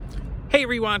Hey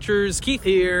rewatchers, Keith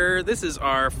here. This is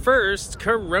our first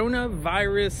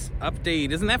coronavirus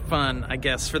update. Isn't that fun, I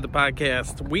guess, for the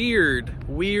podcast? Weird.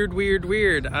 This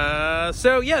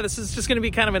is just going to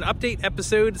be kind of an update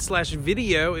episode /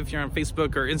 video if you're on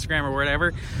Facebook or Instagram or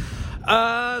whatever.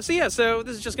 So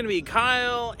this is just going to be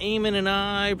Kyle, Eamon, and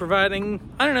I providing,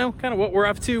 kind of what we're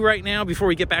up to right now before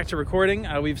we get back to recording.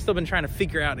 We've still been trying to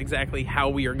figure out exactly how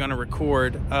we are going to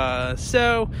record. That's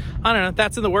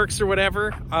in the works or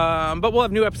whatever. But we'll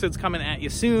have new episodes coming at you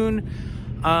soon.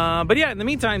 In the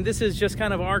meantime, this is just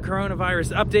kind of our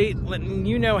coronavirus update, letting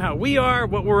you know how we are,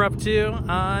 what we're up to,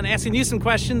 and asking you some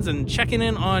questions and checking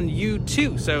in on you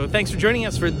too. So thanks for joining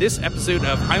us for this episode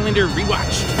of Highlander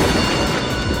Rewatched.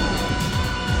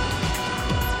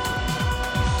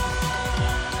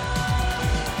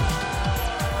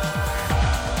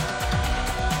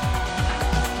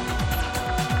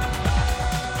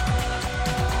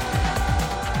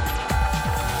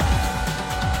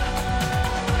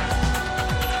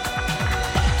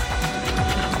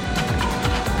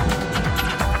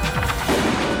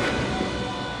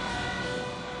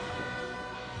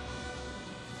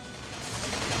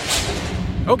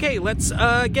 Okay, let's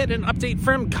get an update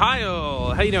from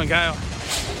Kyle. How you doing, Kyle?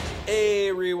 Hey,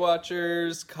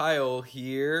 rewatchers. Kyle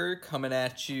here, coming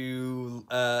at you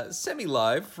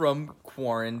semi-live from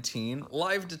quarantine.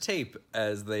 Live to tape,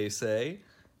 as they say.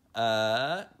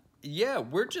 We're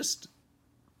just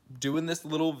doing this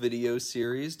little video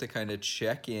series to kind of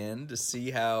check in, to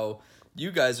see how you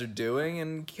guys are doing,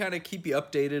 and kind of keep you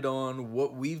updated on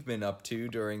what we've been up to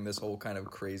during this whole kind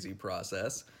of crazy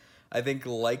process. I think,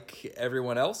 like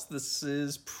everyone else, this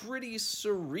is pretty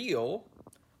surreal,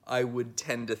 I would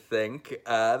tend to think.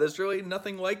 There's really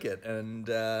nothing like it, and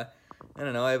I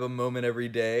have a moment every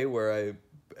day where I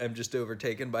am just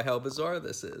overtaken by how bizarre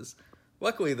this is.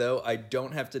 Luckily, though, I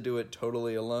don't have to do it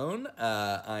totally alone.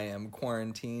 I am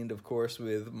quarantined, of course,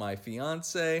 with my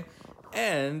fiance,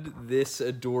 and this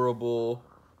adorable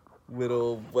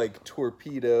little,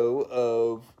 torpedo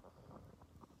of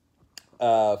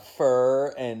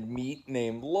fur and meat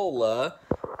named Lola,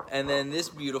 and then this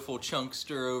beautiful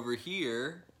chunkster over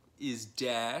here is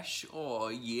Dash. Oh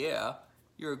yeah,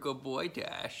 you're a good boy,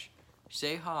 Dash.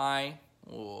 Say hi.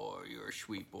 Oh, you're a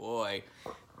sweet boy.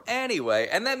 Anyway,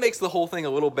 and that makes the whole thing a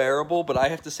little bearable, but I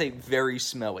have to say very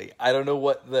smelly. I don't know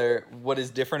what is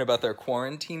different about their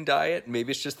quarantine diet. Maybe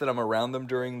it's just that I'm around them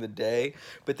during the day,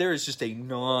 but there is just a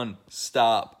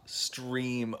non-stop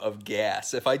stream of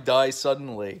gas. If I die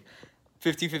suddenly,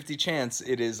 50-50 chance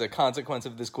it is a consequence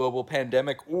of this global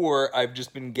pandemic, or I've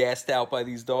just been gassed out by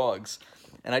these dogs.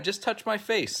 And I just touched my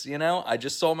face, I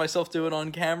just saw myself do it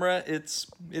on camera. It's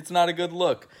not a good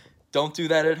look. Don't do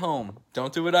that at home.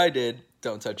 Don't do what I did.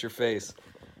 Don't touch your face.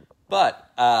 But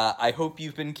I hope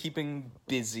you've been keeping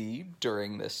busy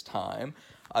during this time.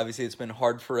 Obviously, it's been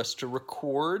hard for us to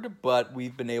record, but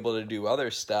we've been able to do other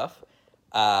stuff.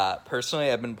 Personally,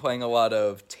 I've been playing a lot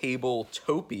of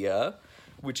Tabletopia,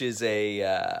 which is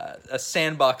a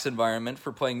sandbox environment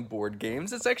for playing board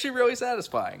games. It's actually really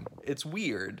satisfying. It's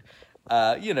weird.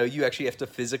 You actually have to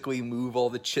physically move all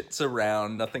the chits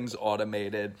around. Nothing's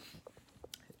automated.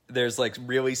 There's,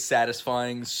 really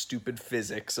satisfying, stupid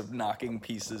physics of knocking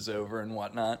pieces over and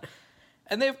whatnot.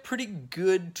 And they have pretty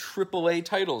good AAA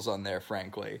titles on there,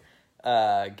 frankly.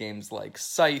 Games like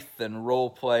Scythe and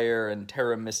Role Player and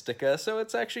Terra Mystica, so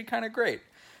it's actually kind of great.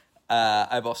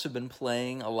 I've also been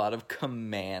playing a lot of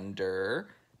Commander,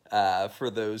 for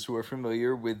those who are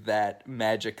familiar with that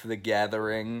Magic the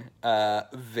Gathering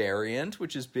variant,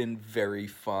 which has been very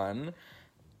fun.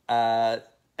 And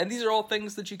these are all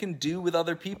things that you can do with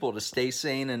other people to stay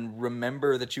sane and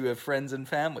remember that you have friends and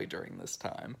family during this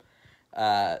time.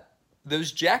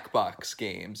 Those Jackbox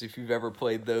games, if you've ever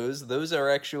played those are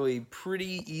actually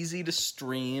pretty easy to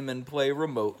stream and play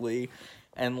remotely.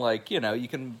 And, you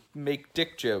can make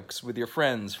dick jokes with your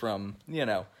friends from,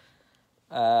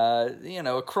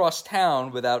 across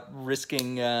town without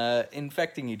risking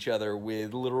infecting each other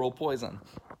with literal poison.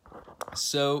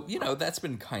 So, that's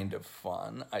been kind of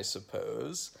fun, I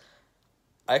suppose.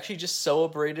 I actually just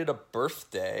celebrated a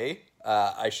birthday.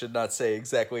 I should not say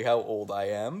exactly how old I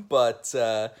am, but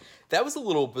that was a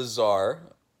little bizarre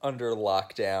under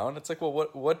lockdown. It's well,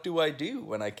 what do I do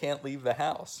when I can't leave the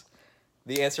house?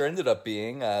 The answer ended up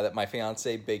being that my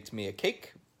fiance baked me a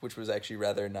cake, which was actually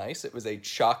rather nice. It was a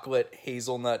chocolate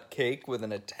hazelnut cake with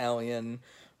an Italian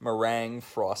meringue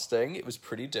frosting. It was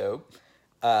pretty dope.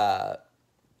 Sorry,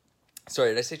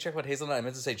 did I say chocolate hazelnut? I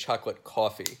meant to say chocolate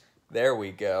coffee. There we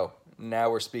go.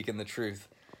 Now we're speaking the truth.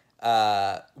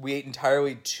 We ate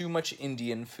entirely too much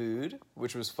Indian food,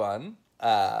 which was fun.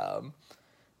 A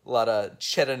lot of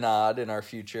cheddar naan in our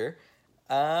future.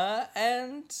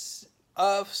 And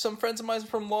some friends of mine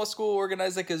from law school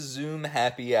organized like a Zoom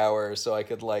happy hour so I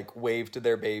could like wave to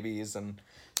their babies and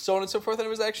so on and so forth, and it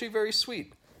was actually very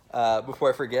sweet. Before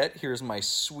I forget, here's my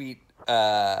sweet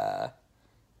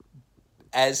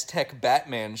Aztec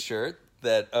Batman shirt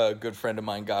that a good friend of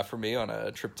mine got for me on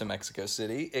a trip to Mexico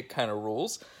City. It kind of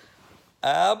rules.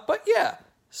 But yeah,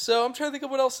 so I'm trying to think of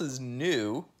what else is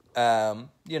new.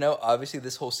 Obviously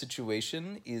this whole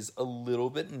situation is a little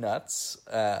bit nuts.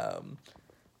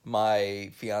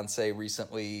 My fiance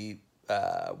recently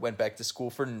went back to school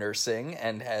for nursing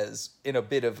and has, in a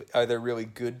bit of either really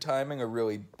good timing or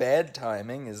really bad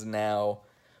timing, is now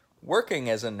working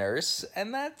as a nurse.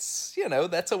 And that's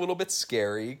a little bit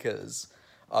scary because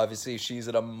obviously she's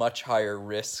at a much higher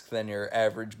risk than your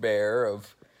average bear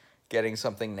of getting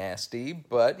something nasty.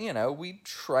 But, we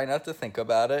try not to think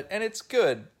about it. And it's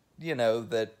good,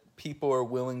 that people are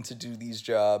willing to do these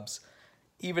jobs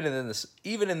even in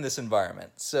this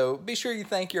environment. So be sure you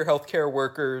thank your healthcare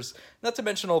workers, not to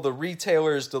mention all the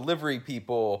retailers, delivery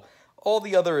people, all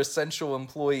the other essential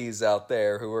employees out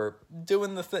there who are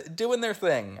doing their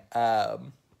thing,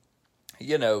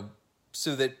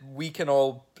 so that we can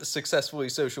all successfully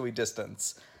socially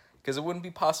distance. Because it wouldn't be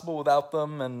possible without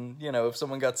them, and, if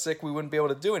someone got sick, we wouldn't be able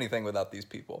to do anything without these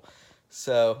people.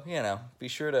 So, be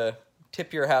sure to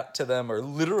tip your hat to them, or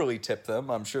literally tip them.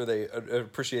 I'm sure they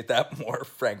appreciate that more,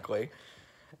 frankly.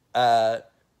 In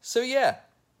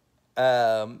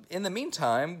the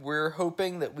meantime, we're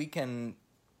hoping that we can,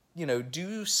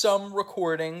 do some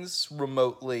recordings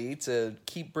remotely to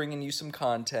keep bringing you some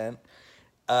content.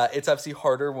 It's obviously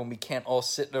harder when we can't all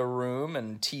sit in a room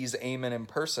and tease Eamon in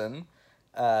person.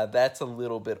 That's a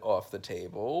little bit off the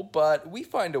table, but we'll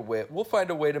find a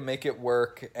way to make it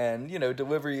work and,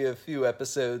 deliver you a few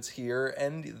episodes here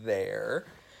and there.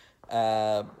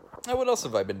 What else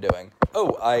have I been doing?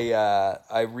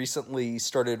 I recently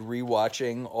started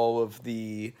rewatching all of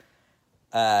the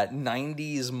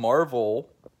 90s Marvel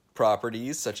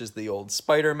properties, such as the old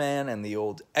Spider-Man and the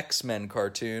old X-Men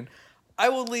cartoon. I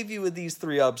will leave you with these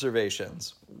three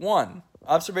observations. One,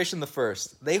 observation the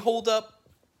first, they hold up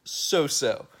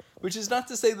so-so, which is not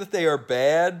to say that they are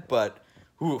bad, but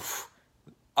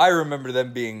I remember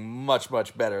them being much,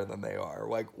 much better than they are.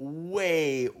 Like,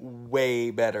 way,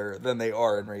 way better than they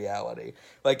are in reality.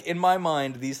 Like, in my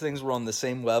mind, these things were on the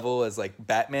same level as, like,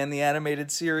 Batman the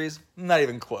Animated Series. Not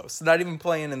even close. Not even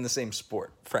playing in the same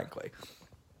sport, frankly.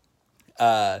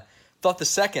 Thought the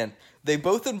second, they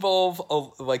both involve,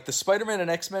 like the Spider-Man and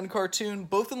X-Men cartoon,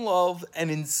 both involve an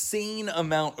insane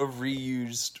amount of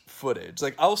reused footage.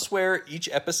 Like, I'll swear each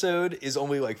episode is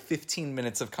only like 15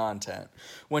 minutes of content.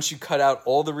 Once you cut out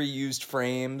all the reused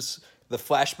frames, the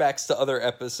flashbacks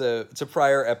to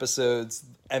prior episodes,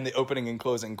 and the opening and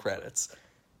closing credits.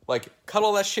 Like, cut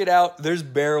all that shit out, there's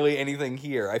barely anything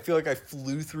here. I feel like I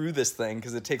flew through this thing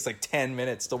because it takes like 10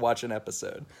 minutes to watch an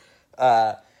episode.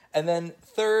 And then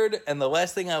third, and the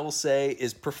last thing I will say,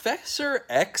 is Professor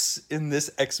X in this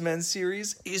X-Men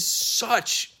series is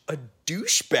such a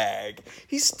douchebag.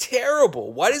 He's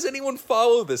terrible. Why does anyone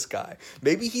follow this guy?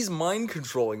 Maybe he's mind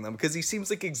controlling them, because he seems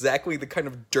like exactly the kind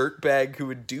of dirtbag who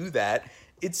would do that.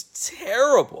 It's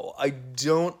terrible. I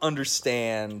don't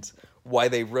understand why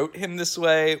they wrote him this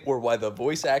way, or why the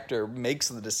voice actor makes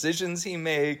the decisions he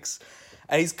makes.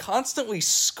 And he's constantly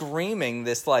screaming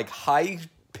this, like,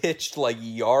 high-pitched, like,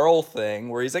 Jarl thing,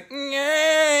 where he's like,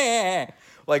 "Nyeh!"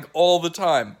 like, all the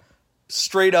time.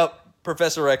 Straight up,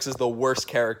 Professor X is the worst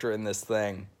character in this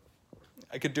thing.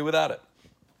 I could do without it.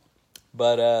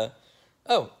 But,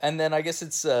 and then I guess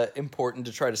it's important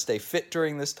to try to stay fit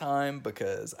during this time,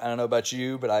 because I don't know about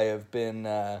you, but I have been,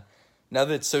 now that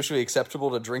it's socially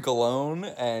acceptable to drink alone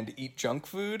and eat junk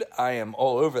food, I am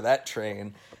all over that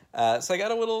train. So I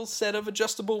got a little set of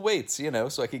adjustable weights,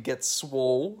 so I could get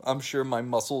swole. I'm sure my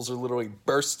muscles are literally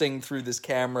bursting through this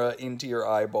camera into your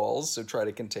eyeballs, so try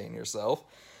to contain yourself.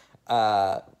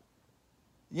 And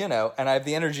I have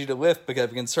the energy to lift because I've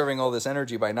been conserving all this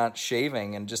energy by not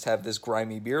shaving and just have this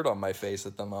grimy beard on my face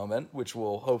at the moment, which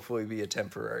will hopefully be a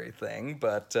temporary thing.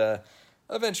 But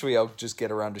eventually I'll just get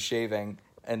around to shaving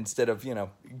instead of,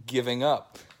 giving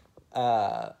up.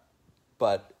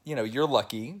 But, you're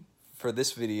lucky. For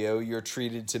this video, you're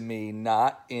treated to me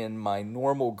not in my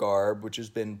normal garb, which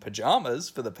has been pajamas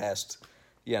for the past,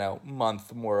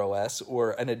 month, more or less,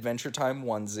 or an Adventure Time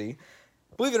onesie.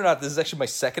 Believe it or not, this is actually my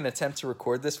second attempt to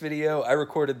record this video. I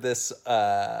recorded this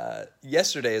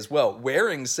yesterday as well,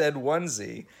 wearing said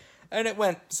onesie, and it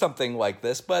went something like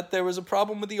this, but there was a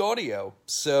problem with the audio,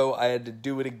 so I had to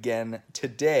do it again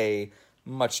today,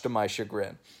 much to my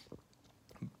chagrin.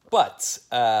 But,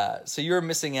 so you're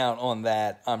missing out on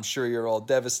that. I'm sure you're all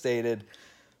devastated.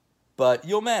 But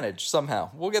you'll manage somehow.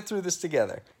 We'll get through this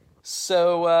together.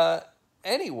 So,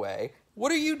 anyway,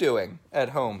 what are you doing at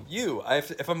home?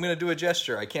 If I'm going to do a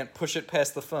gesture, I can't push it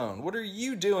past the phone. What are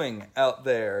you doing out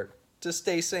there to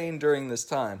stay sane during this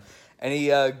time? Any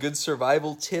good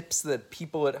survival tips that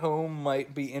people at home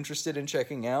might be interested in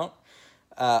checking out?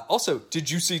 Also,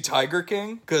 did you see Tiger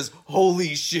King? Because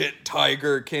holy shit,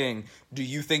 Tiger King. Do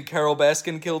you think Carol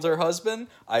Baskin killed her husband?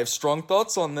 I have strong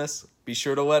thoughts on this. Be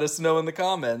sure to let us know in the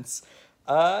comments.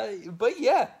 But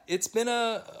yeah, it's been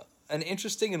an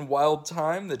interesting and wild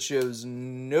time that shows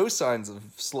no signs of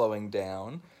slowing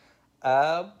down.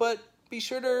 But be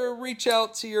sure to reach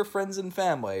out to your friends and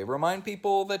family. Remind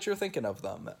people that you're thinking of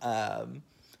them.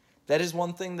 That is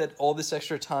one thing that all this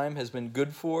extra time has been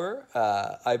good for.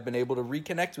 I've been able to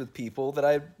reconnect with people that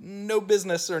I have no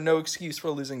business or no excuse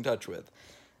for losing touch with.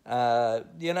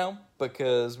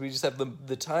 Because we just have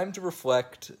the time to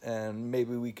reflect, and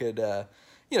maybe we could,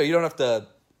 you don't have to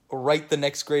write the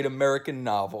next great American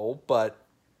novel, but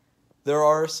there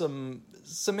are some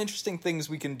interesting things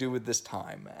we can do with this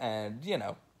time, and,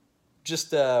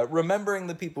 just remembering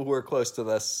the people who are close to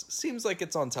us seems like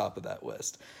it's on top of that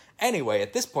list. Anyway,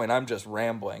 at this point, I'm just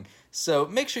rambling, so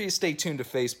make sure you stay tuned to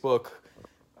Facebook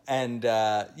and,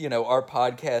 our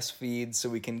podcast feed so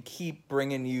we can keep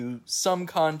bringing you some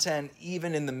content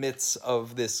even in the midst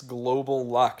of this global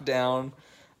lockdown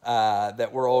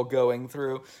that we're all going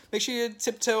through. Make sure you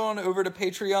tiptoe on over to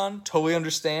Patreon. Totally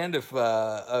understand if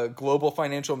a global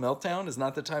financial meltdown is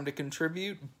not the time to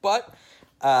contribute, but,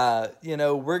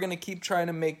 we're going to keep trying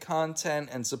to make content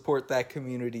and support that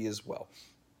community as well.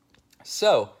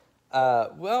 So,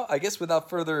 I guess without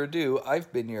further ado,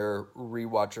 I've been your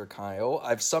rewatcher, Kyle.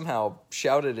 I've somehow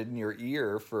shouted in your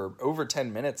ear for over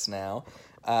 10 minutes now.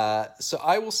 So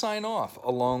I will sign off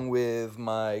along with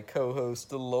my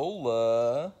co-host,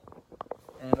 Lola,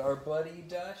 and our buddy,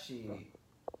 Dashi.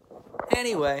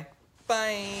 Anyway,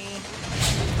 bye.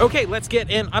 Okay, let's get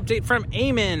an update from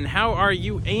Eamon. How are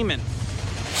you, Eamon?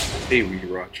 Hey,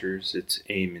 rewatchers, it's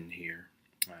Eamon here.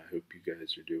 I hope you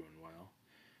guys are doing well.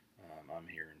 I'm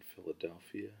here in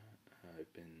Philadelphia.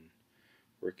 I've been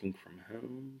working from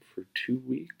home for 2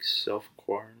 weeks,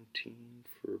 self-quarantine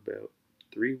for about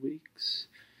 3 weeks.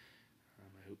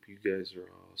 I hope you guys are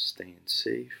all staying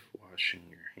safe, washing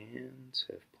your hands,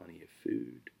 have plenty of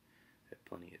food, have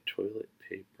plenty of toilet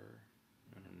paper.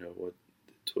 I don't know what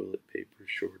the toilet paper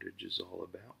shortage is all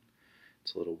about.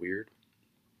 It's a little weird.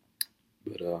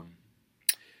 But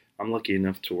I'm lucky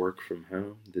enough to work from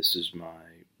home. This is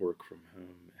my work from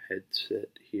home headset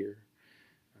here.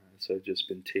 So I've just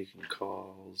been taking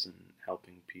calls and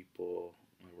helping people.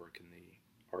 I work in the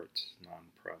arts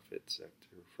nonprofit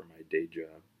sector for my day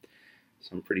job.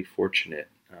 So I'm pretty fortunate.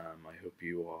 I hope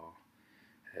you all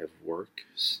have work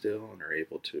still and are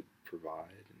able to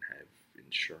provide and have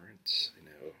insurance. I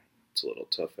know it's a little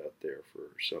tough out there for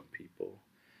some people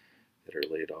that are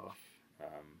laid off.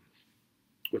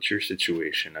 What's your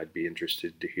situation? I'd be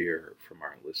interested to hear from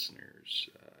our listeners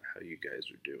how you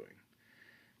guys are doing.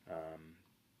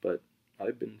 But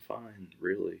I've been fine,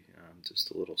 really. I'm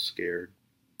just a little scared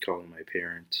calling my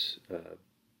parents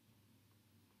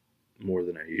more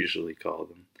than I usually call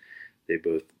them. They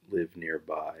both live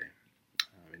nearby,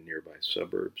 in nearby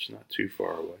suburbs, not too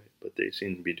far away, but they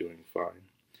seem to be doing fine.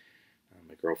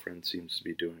 My girlfriend seems to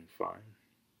be doing fine.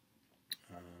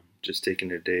 Just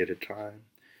taking a day at a time,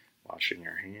 washing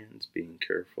our hands, being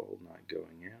careful, not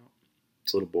going out.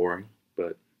 It's a little boring,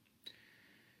 but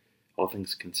all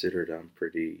things considered, I'm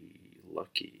pretty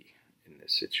lucky in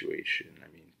this situation. I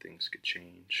mean, things could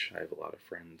change. I have a lot of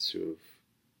friends who have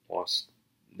lost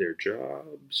their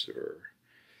jobs, or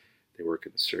they work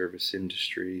in the service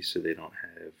industry, so they don't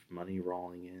have money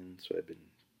rolling in. So I've been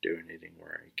donating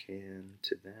where I can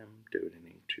to them,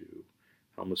 donating to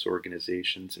homeless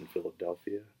organizations in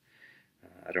Philadelphia.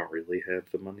 I don't really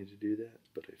have the money to do that,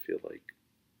 but I feel like,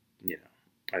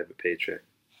 I have a paycheck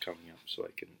coming up, so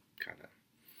I can kind of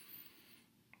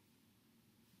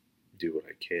do what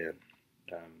I can.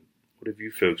 What have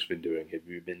you folks been doing? Have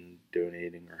you been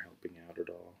donating or helping out at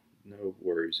all? No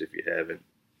worries if you haven't.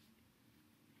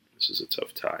 This is a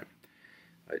tough time.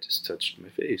 I just touched my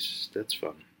face. That's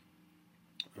fun.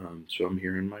 So I'm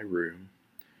here in my room.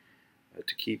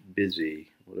 To keep busy,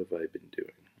 what have I been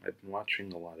doing? I've been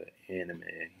watching a lot of anime.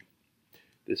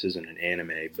 This isn't an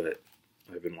anime, but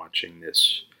I've been watching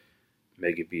this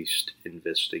Mega Beast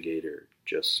Investigator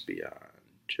Just Beyond.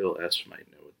 Jill S.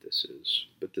 might know what this is,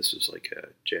 but this is like a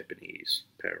Japanese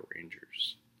Power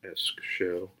Rangers-esque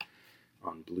show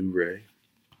on Blu-ray.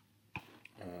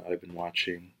 I've been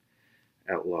watching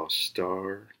Outlaw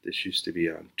Star. This used to be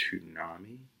on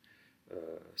Toonami.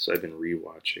 So I've been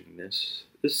rewatching this.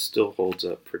 This still holds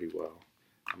up pretty well.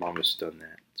 I'm almost done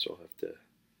that, so I'll have to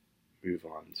move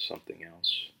on to something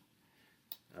else.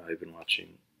 I've been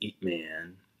watching Eat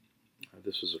Man.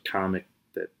 This was a comic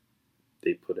that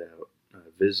they put out.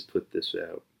 Viz put this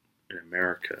out in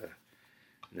America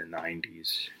in the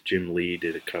 90s. Jim Lee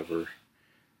did a cover.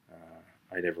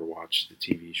 I never watched the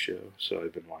TV show, so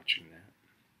I've been watching that.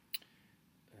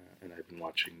 And I've been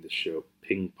watching the show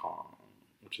Ping Pong,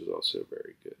 which is also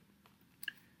very good.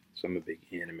 So I'm a big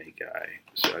anime guy,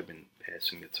 so I've been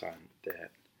passing the time with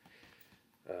that.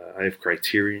 I have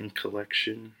Criterion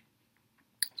Collection,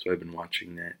 so I've been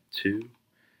watching that too.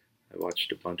 I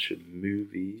watched a bunch of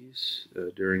movies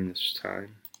during this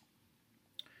time,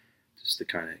 just to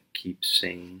kind of keep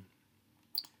sane.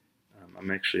 I'm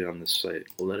actually on the site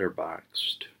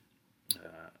Letterboxd.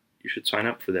 You should sign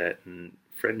up for that and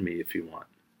friend me if you want.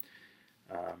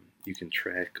 You can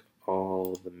track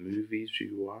all the movies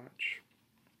you watch.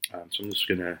 So I'm just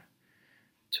going to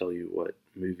tell you what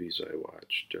movies I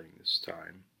watched during this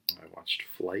time. I watched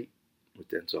Flight with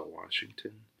Denzel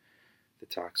Washington, The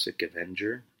Toxic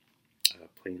Avenger,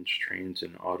 Planes, Trains,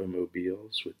 and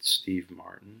Automobiles with Steve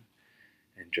Martin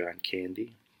and John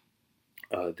Candy,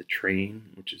 The Train,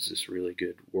 which is this really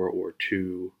good World War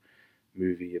II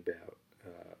movie about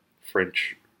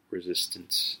French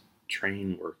resistance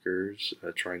train workers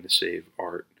trying to save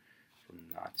art from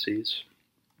the Nazis.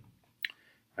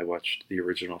 I watched the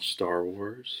original Star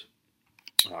Wars.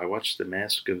 I watched The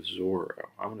Mask of Zorro.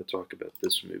 I want to talk about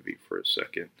this movie for a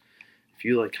second. If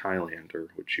you like Highlander,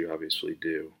 which you obviously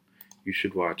do, you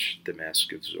should watch The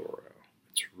Mask of Zorro.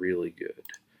 It's really good.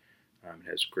 It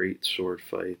has great sword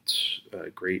fights,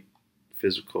 great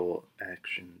physical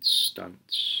action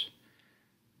stunts.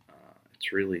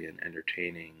 It's really an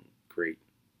entertaining, great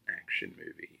action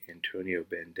movie. Antonio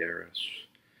Banderas,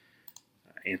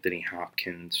 Anthony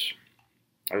Hopkins.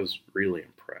 I was really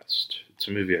impressed. It's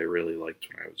a movie I really liked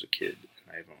when I was a kid,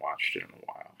 and I haven't watched it in a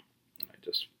while. And I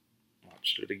just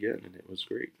watched it again, and it was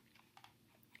great.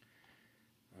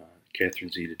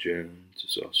 Catherine Zeta-Jones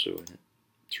is also in it.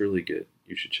 It's really good.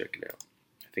 You should check it out.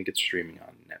 I think it's streaming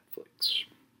on Netflix.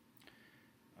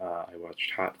 I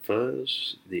watched Hot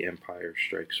Fuzz, The Empire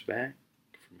Strikes Back,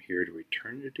 From Here to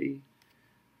Eternity,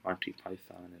 Monty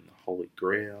Python and the Holy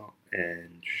Grail,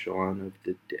 and Shaun of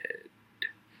the Dead.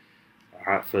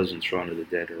 Hot Fuzz and Shaun of the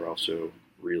Dead are also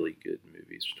really good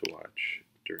movies to watch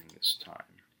during this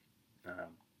time.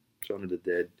 Shaun of the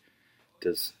Dead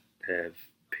does have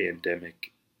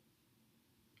pandemic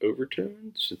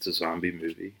overtones. It's a zombie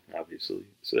movie, obviously,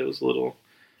 so it was a little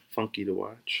funky to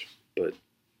watch, but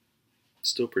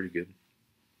still pretty good.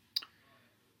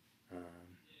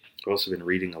 I've also been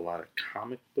reading a lot of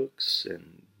comic books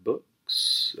and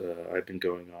books. I've been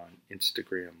going on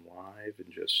Instagram Live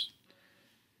and just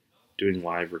doing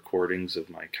live recordings of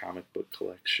my comic book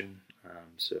collection.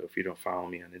 So if you don't follow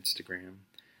me on Instagram,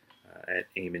 at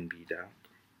EamonBDoc,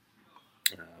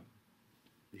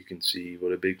 you can see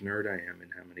what a big nerd I am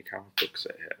and how many comic books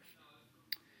I have.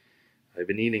 I've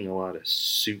been eating a lot of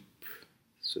soup,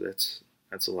 so that's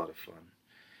a lot of fun.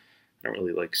 I don't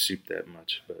really like soup that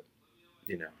much, but,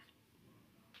 you know,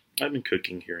 I've been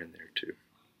cooking here and there too.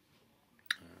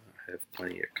 I have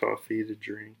plenty of coffee to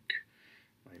drink,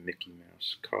 my Mickey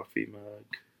Mouse coffee mug.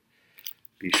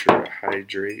 Be sure to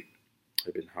hydrate.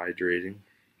 I've been hydrating.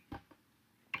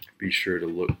 Be sure to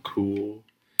look cool.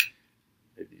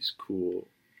 I have these cool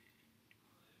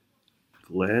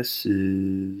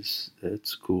glasses.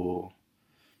 That's cool.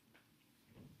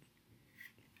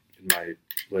 In my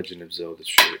Legend of Zelda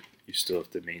shirt, you still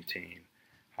have to maintain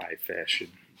high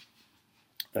fashion.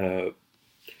 So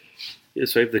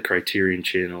I have the Criterion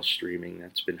Channel streaming.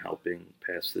 That's been helping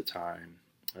pass the time.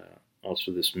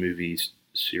 Also, this movie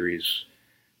series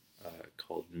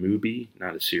called Mubi,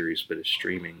 not a series, but a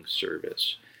streaming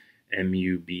service.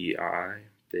 MUBI.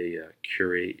 They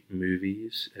curate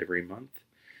movies every month.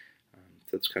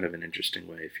 So that's kind of an interesting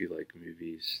way. If you like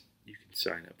movies, you can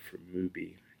sign up for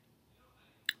Mubi,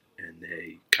 and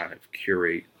they kind of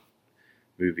curate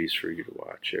movies for you to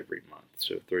watch every month.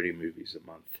 So 30 movies a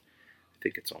month. I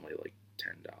think it's only like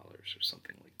 $10 or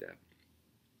something like that.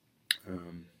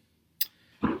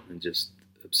 And just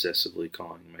obsessively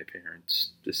calling my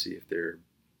parents to see if they're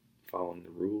following the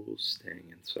rules,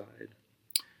 staying inside.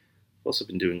 I've also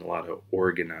been doing a lot of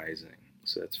organizing,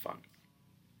 so that's fun.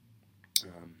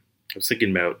 I was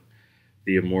thinking about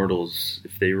the Immortals.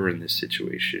 If they were in this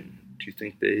situation, do you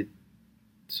think they'd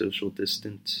social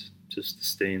distance just to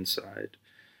stay inside?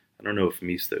 I don't know if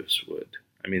Mistos would.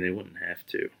 I mean, they wouldn't have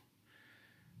to.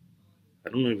 I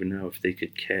don't even know if they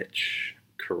could catch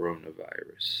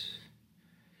coronavirus.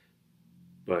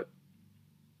 But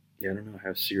yeah, I don't know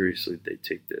how seriously they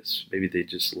take this. Maybe they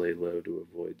just lay low to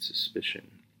avoid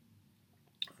suspicion.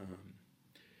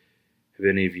 Have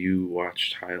any of you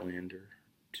watched Highlander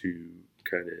to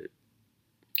kind of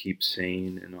keep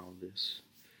sane in all this?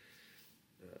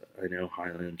 I know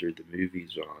Highlander, the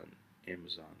movie's on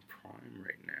Amazon Prime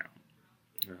right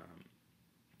now.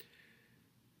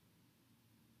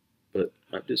 But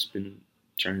I've just been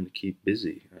trying to keep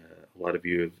busy. A lot of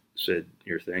you have said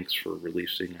your thanks for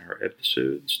releasing our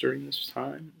episodes during this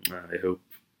time. I hope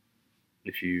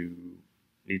if you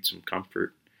need some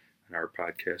comfort, and our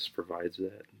podcast provides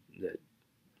that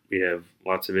we have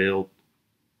lots of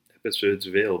episodes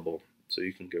available, so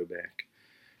you can go back.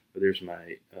 But there's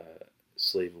my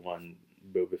Slave One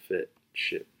Boba Fett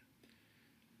ship.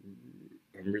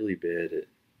 I'm really bad at...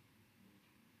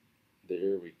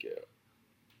 There we go.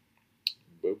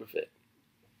 Boba Fett.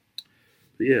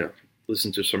 But yeah,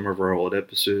 listen to some of our old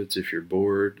episodes if you're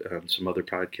bored. Some other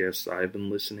podcasts I've been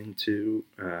listening to.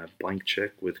 Blank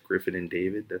Check with Griffin and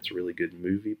David. That's a really good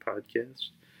movie podcast.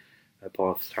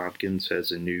 Paul F. Tompkins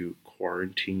has a new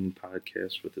quarantine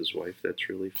podcast with his wife. That's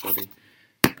really funny.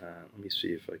 Let me see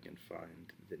if I can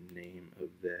find the name of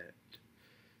that.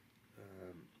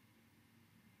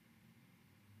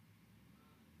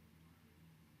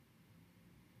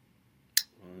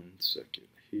 One second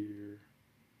here.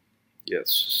 Yes,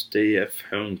 Stay F.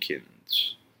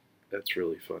 Homekins. That's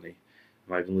really funny.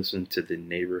 I've been listening to the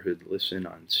Neighborhood Listen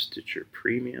on Stitcher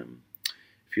Premium.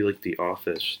 If you like The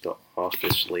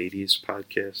Office Ladies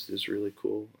podcast is really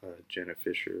cool. Jenna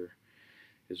Fisher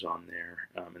is on there,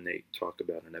 and they talk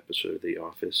about an episode of The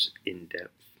Office in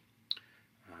depth.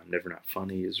 Never Not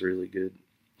Funny is really good.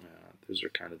 Those are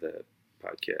kind of the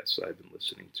podcasts I've been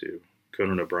listening to.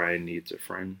 Conan O'Brien Needs a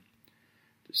Friend,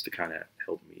 just to kind of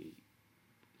help me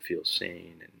feel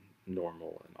sane and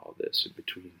normal and all this in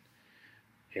between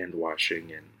hand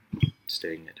washing and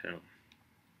staying at home.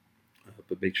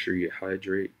 But make sure you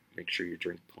hydrate. Make sure you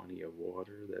drink plenty of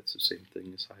water. That's the same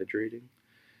thing as hydrating.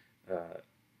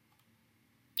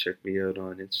 Check me out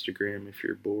on Instagram if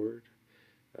you're bored.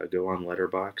 Go on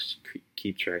Letterboxd.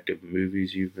 Keep track of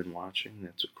movies you've been watching.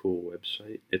 That's a cool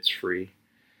website. It's free.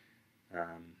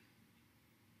 And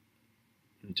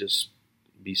just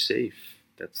be safe.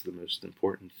 That's the most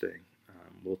important thing.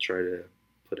 We'll try to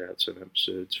put out some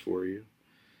episodes for you.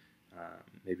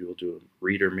 Maybe we'll do a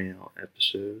reader mail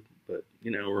episode, but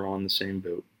we're on the same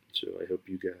boat. So I hope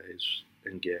you guys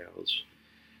and gals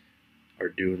are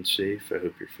doing safe. I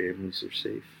hope your families are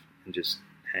safe, and just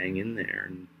hang in there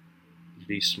and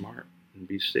be smart and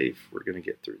be safe. We're going to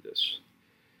get through this.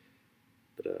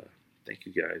 But thank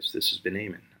you guys. This has been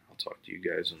Eamon. I'll talk to you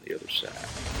guys on the other side.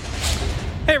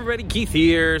 Hey everybody, Keith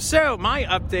here. So my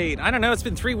update, I don't know, it's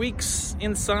been 3 weeks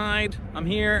inside. I'm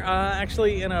here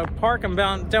actually in a park. I'm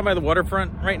down by the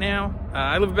waterfront right now.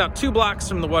 I live about 2 blocks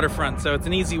from the waterfront, so it's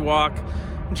an easy walk.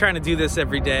 I'm trying to do this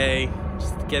every day,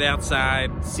 just to get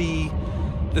outside, see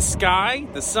the sky,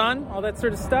 the sun, all that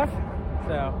sort of stuff.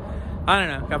 So, I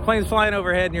don't know, got planes flying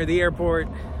overhead near the airport.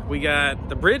 We got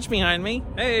the bridge behind me.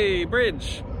 Hey,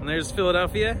 bridge. And there's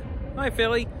Philadelphia. Hi,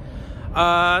 Philly. So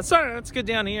I don't know, it's good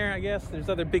down here, I guess. There's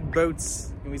other big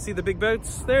boats. Can we see the big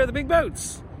boats? There are the big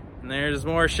boats. And there's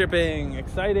more shipping.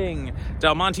 Exciting.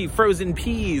 Del Monte frozen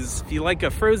peas. If you like a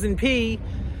frozen pea,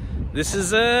 this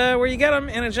is where you get them,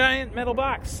 in a giant metal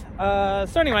box.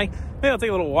 So anyway, maybe I'll take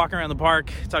a little walk around the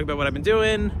park, talk about what I've been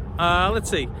doing. Let's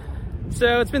see.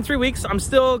 So it's been 3 weeks. I'm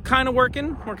still kind of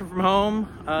working from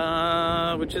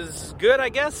home, which is good, I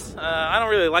guess. I don't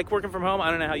really like working from home.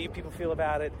 I don't know how you people feel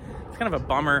about it. It's kind of a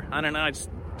bummer. I don't know. I just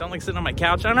don't like sitting on my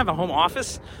couch. I don't have a home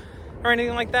office or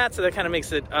anything like that, so that kind of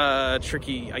makes it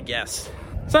tricky, I guess.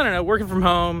 So I don't know. Working from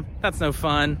home, that's no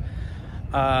fun.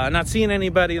 Not seeing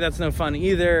anybody, that's no fun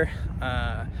either.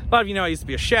 A lot of you know I used to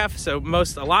be a chef, so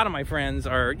a lot of my friends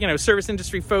are, service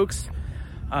industry folks.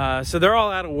 So they're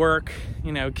all out of work,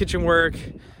 kitchen work,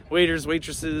 waiters,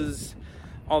 waitresses,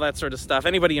 all that sort of stuff.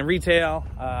 Anybody in retail,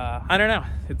 I don't know.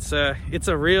 It's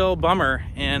a real bummer,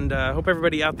 and hope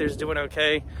everybody out there is doing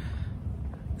okay.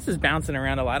 This is bouncing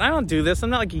around a lot. I don't do this. I'm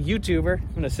not like a YouTuber. I'm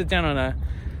going to sit down on a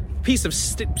piece of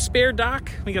spare dock.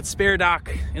 We got spare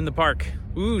dock in the park.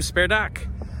 Ooh, spare dock.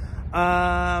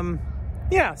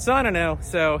 Yeah, so I don't know.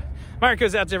 So my heart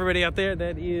goes out to everybody out there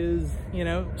that is,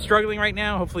 struggling right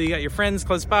now. Hopefully you got your friends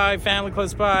close by, family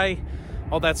close by,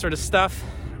 all that sort of stuff.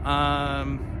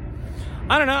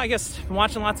 I don't know. I guess I'm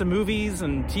watching lots of movies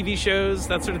and TV shows,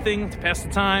 that sort of thing, to pass the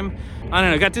time. I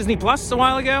don't know. Got Disney Plus a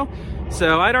while ago,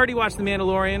 so I'd already watched The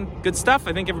Mandalorian. Good stuff.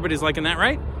 I think everybody's liking that,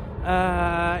 right?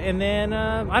 And then,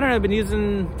 I don't know, I've been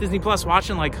using Disney Plus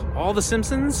watching like all the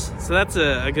Simpsons. So that's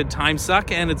a good time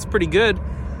suck, and it's pretty good.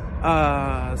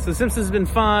 So The Simpsons has been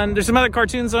fun. There's some other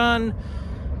cartoons on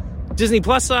Disney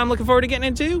Plus I'm looking forward to getting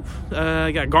into.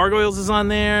 You got Gargoyles is on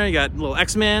there. You got little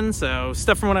X-Men. So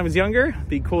stuff from when I was younger.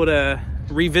 Be cool to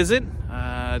revisit.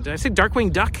 Did I say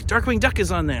Darkwing Duck? Darkwing Duck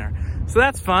is on there. So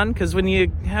that's fun, because when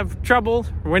you have trouble,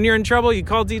 or when you're in trouble, you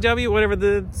call DW, whatever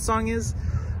the song is.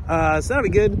 So that'll be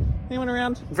good. Anyone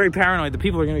around? I'm very paranoid. The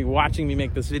people are going to be watching me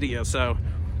make this video. So,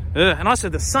 and also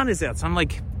the sun is out. So I'm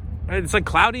like, it's like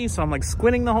cloudy. So I'm like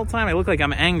squinting the whole time. I look like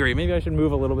I'm angry. Maybe I should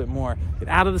move a little bit more. Get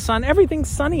out of the sun. Everything's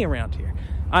sunny around here.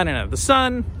 I don't know. The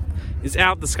sun is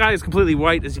out. The sky is completely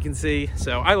white, as you can see.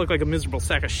 So I look like a miserable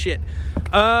sack of shit.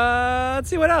 Let's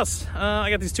see what else. I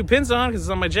got these 2 pins on because it's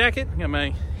on my jacket. I got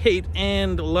my hate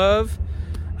and love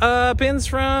pins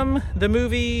from the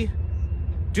movie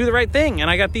Do the Right Thing. And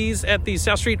I got these at the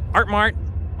South Street Art Mart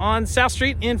on South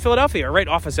Street in Philadelphia, right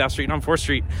off of South Street on 4th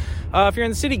Street. If you're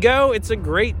in the city, go. It's a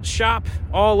great shop,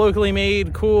 all locally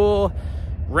made, cool,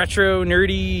 retro,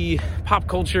 nerdy, pop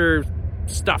culture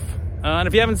stuff. And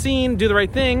if you haven't seen Do the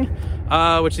Right Thing,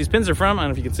 which these pins are from, I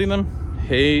don't know if you can see them.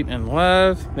 Hate and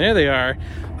love. There they are.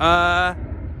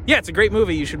 Yeah, it's a great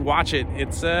movie. You should watch it.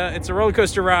 It's a roller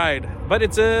coaster ride, but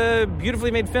it's a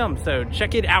beautifully made film, so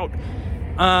check it out.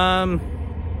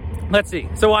 Let's see.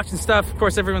 So watching stuff, of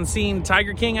course, everyone's seen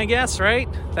Tiger King, I guess, right?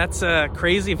 That's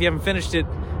crazy. If you haven't finished it,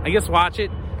 I guess watch it.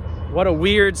 What a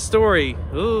weird story.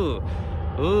 Ooh,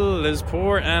 those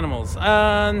poor animals.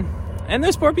 And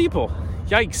those poor people.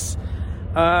 Yikes.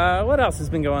 What else has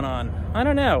been going on? I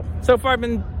don't know. So far, I've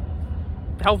been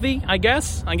healthy, I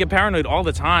guess. I get paranoid all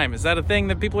the time. Is that a thing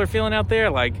that people are feeling out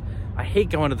there? Like, I hate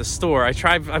going to the store.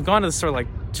 I've gone to the store like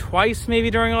twice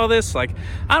maybe during all this. Like,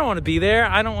 I don't want to be there.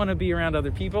 I don't want to be around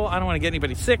other people. I don't want to get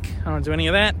anybody sick. I don't want to do any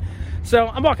of that. So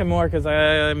I'm walking more because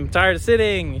I'm tired of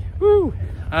sitting. Woo!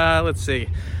 Let's see.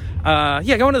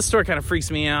 Yeah, going to the store kind of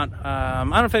freaks me out. I don't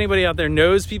know if anybody out there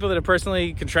knows people that have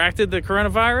personally contracted the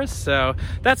coronavirus. So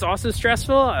that's also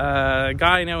stressful. A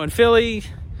guy I know in Philly,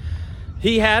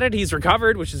 he had it. He's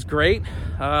recovered, which is great.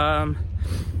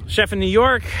 Chef in New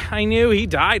York, I knew, he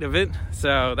died of it.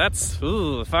 So that's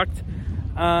fucked.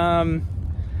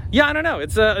 Yeah, I don't know.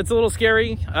 It's a little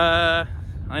scary.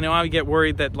 I know I would get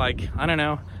worried that, like, I don't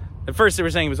know. At first they were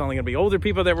saying it was only going to be older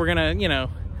people that were going to,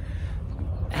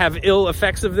 have ill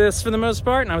effects of this for the most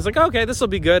part. And I was like, okay, this will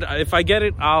be good. If I get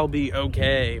it, I'll be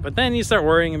okay. But then you start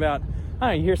worrying about, I don't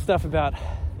know, you hear stuff about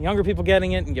younger people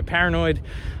getting it and get paranoid.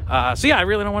 So yeah, I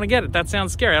really don't want to get it. That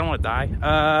sounds scary. I don't want to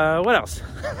die. What else?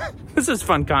 This is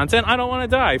fun content. I don't want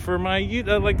to die for my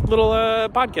little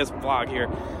podcast vlog here.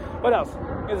 What else?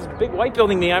 There's this big white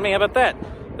building behind me. How about that?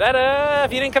 That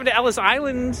if you didn't come to Ellis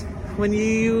Island when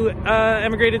you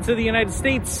emigrated to the United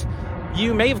States,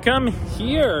 you may have come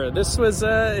here. This was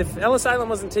if Ellis Island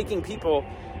wasn't taking people,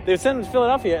 they'd send them to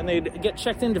Philadelphia and they'd get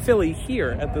checked into Philly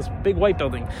here at this big white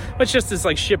building, which just is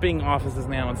like shipping offices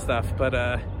now and stuff.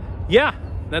 But yeah,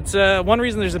 that's one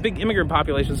reason there's a big immigrant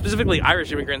population, specifically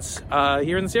Irish immigrants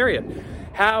here in this area.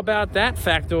 How about that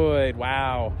factoid?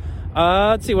 Wow.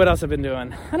 Let's see what else I've been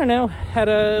doing. I don't know. Had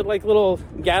a little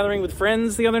gathering with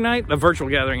friends the other night. A virtual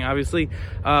gathering, obviously.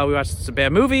 We watched a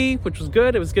bad movie, which was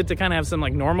good. It was good to kind of have some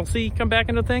normalcy come back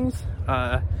into things.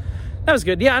 That was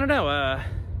good. Yeah, I don't know. I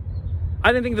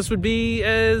didn't think this would be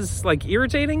as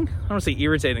irritating. I don't want to say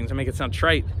irritating to make it sound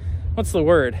trite. What's the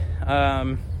word?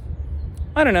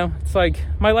 I don't know. It's like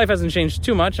my life hasn't changed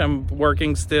too much. I'm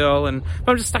working still, but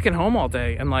I'm just stuck at home all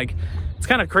day, and it's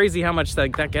kind of crazy how much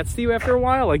that gets to you after a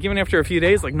while. Even after a few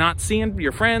days, not seeing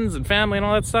your friends and family and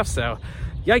all that stuff. So,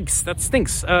 yikes, that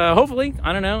stinks. Hopefully,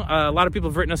 I don't know. A lot of people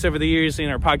have written us over the years saying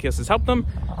our podcast has helped them.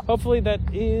 Hopefully that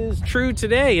is true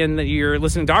today, and that you're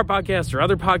listening to our podcast or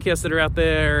other podcasts that are out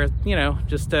there.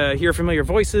 Just hear familiar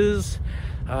voices.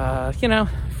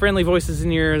 Friendly voices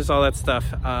in your ears, all that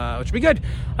stuff, which would be good.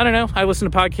 I don't know. I listen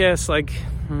to podcasts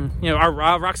our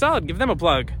Rock Solid. Give them a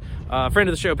plug. Friend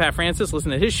of the show, Pat Francis,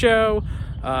 listen to his show.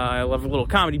 I love a little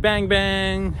comedy Bang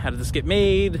Bang. How did this get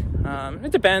made?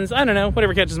 It depends. I don't know.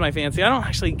 Whatever catches my fancy. I don't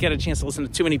actually get a chance to listen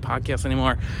to too many podcasts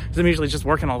anymore because I'm usually just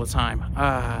working all the time.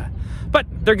 But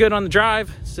they're good on the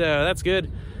drive, so that's good.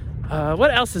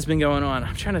 What else has been going on?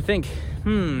 I'm trying to think.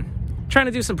 Trying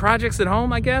to do some projects at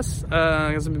home, I guess.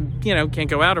 Because can't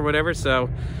go out or whatever. So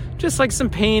just some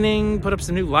painting, put up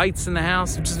some new lights in the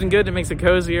house, which has been good. It makes it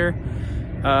cozier.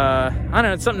 I don't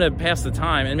know, it's something to pass the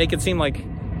time and make it seem like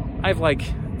I have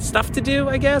stuff to do,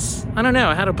 I guess. I don't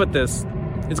know how to put this.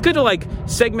 It's good to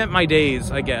segment my days,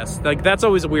 I guess. That's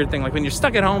always a weird thing. When you're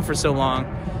stuck at home for so long,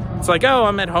 it's oh,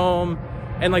 I'm at home.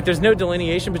 and like there's no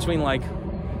delineation between like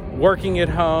working at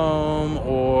home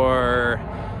or,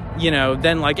 you know,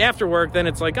 then like after work, then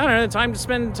it's like, I don't know, time to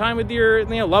spend time with your, you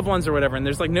know, loved ones or whatever. And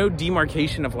there's like no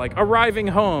demarcation of like arriving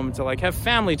home to like have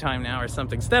family time now or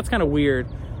something. So that's kind of weird.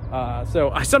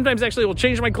 So I sometimes actually will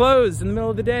change my clothes in the middle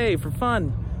of the day for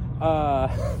fun.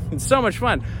 It's so much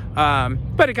fun.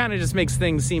 But it kind of just makes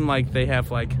things seem like they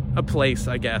have like a place,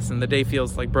 I guess, and the day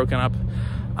feels like broken up.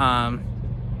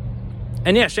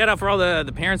 And yeah, shout out for all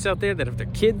the parents out there that have their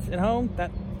kids at home.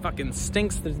 That fucking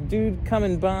stinks. There's a dude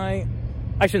coming by.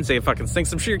 I shouldn't say it fucking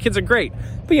stinks. I'm sure your kids are great,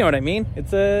 but you know what I mean?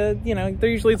 It's you know, they're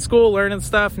usually at school learning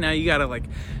stuff. Now you gotta like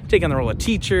take on the role of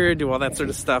teacher, do all that sort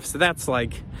of stuff. So that's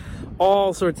like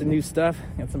all sorts of new stuff.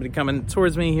 Got somebody coming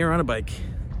towards me here on a bike.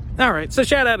 All right, so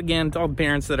shout out again to all the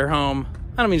parents that are home.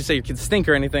 I don't mean to say your kids stink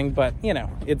or anything, but you know,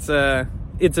 it's a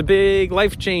big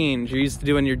life change. You're used to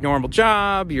doing your normal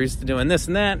job. You're used to doing this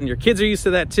and that, and your kids are used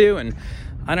to that too. And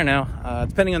I don't know,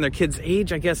 depending on their kids'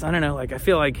 age, I guess, I don't know. Like I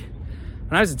feel like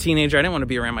when I was a teenager, I didn't want to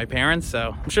be around my parents,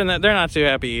 so I'm sure that they're not too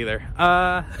happy either. So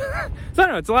I don't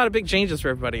know, it's a lot of big changes for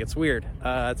everybody. It's weird.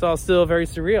 It's all still very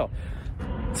surreal.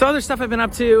 So other stuff I've been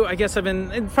up to, I guess I've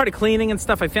been part of cleaning and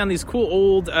stuff. I found these cool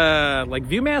old like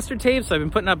Viewmaster tapes. So I've been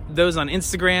putting up those on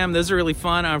Instagram. Those are really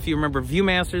fun. I don't know if you remember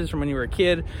Viewmasters from when you were a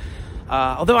kid.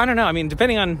 Although I don't know. I mean,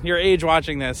 depending on your age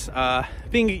watching this,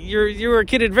 you were a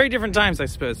kid at very different times, I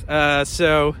suppose.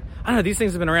 So I don't know. These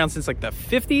things have been around since like the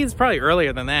 50s, probably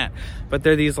earlier than that. But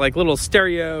they're these like little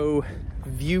stereo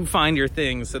viewfinder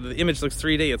things, so the image looks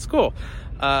 3D. It's cool.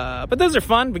 But those are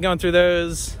fun. Been going through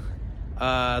those.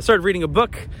 Started reading a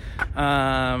book,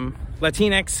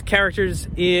 Latinx characters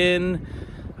in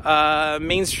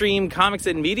mainstream comics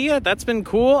and media. That's been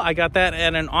cool. I got that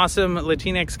at an awesome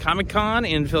Latinx Comic Con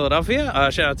in Philadelphia.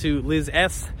 Shout out to Liz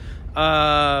S.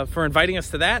 For inviting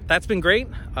us to that. That's been great.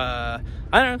 I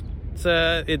don't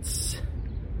know. It's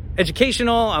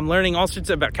educational. I'm learning all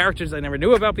sorts about characters I never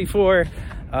knew about before.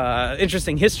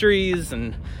 Interesting histories,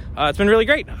 and it's been really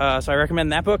great. So I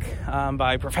recommend that book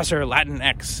by Professor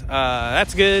Latinx.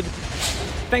 That's good.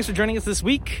 Thanks for joining us this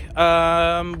week.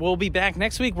 We'll be back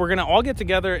next week. We're going to all get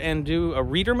together and do a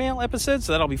reader mail episode,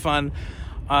 so that'll be fun.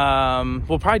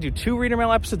 We'll probably do 2 reader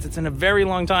mail episodes. It's in a very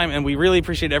long time, and we really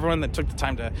appreciate everyone that took the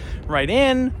time to write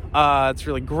in. It's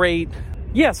really great.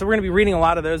 Yeah, so we're going to be reading a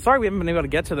lot of those. Sorry we haven't been able to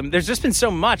get to them. There's just been so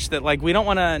much that like we don't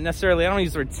want to necessarily, I don't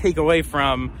use the word take away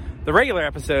from the regular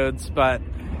episodes, but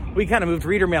we kind of moved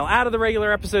reader mail out of the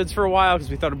regular episodes for a while because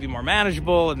we thought it'd be more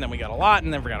manageable, and then we got a lot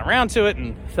and never got around to it.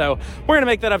 And so we're going to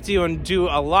make that up to you and do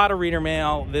a lot of reader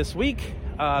mail this week.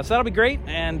 So that'll be great.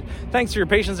 And thanks for your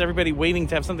patience, everybody waiting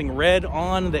to have something read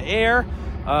on the air.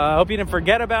 Hope you didn't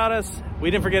forget about us. We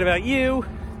didn't forget about you.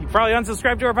 You probably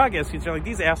unsubscribed to our podcast because you're like,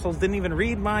 these assholes didn't even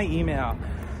read my email.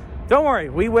 Don't worry,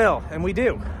 we will, and we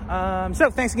do. So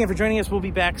thanks again for joining us. We'll be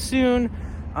back soon.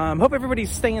 Hope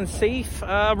everybody's staying safe.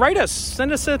 Write us,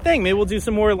 send us a thing. Maybe we'll do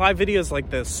some more live videos like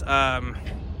this.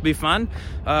 Be fun.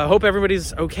 Hope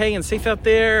everybody's okay and safe out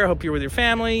there. Hope you're with your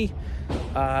family.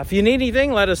 If you need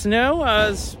anything, let us know.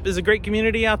 There's a great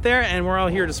community out there, and we're all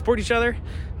here to support each other.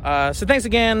 So thanks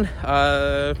again.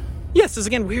 Yes, this is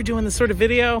again weird doing this sort of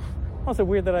video. Also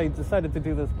weird that I decided to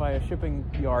do this by a shipping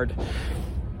yard.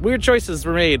 Weird choices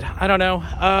were made. I don't know.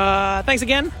 Thanks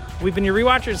again. We've been your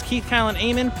rewatchers, Keith, Kyle, and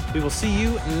Eamon. We will see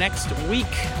you next week.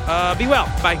 Be well.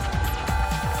 Bye.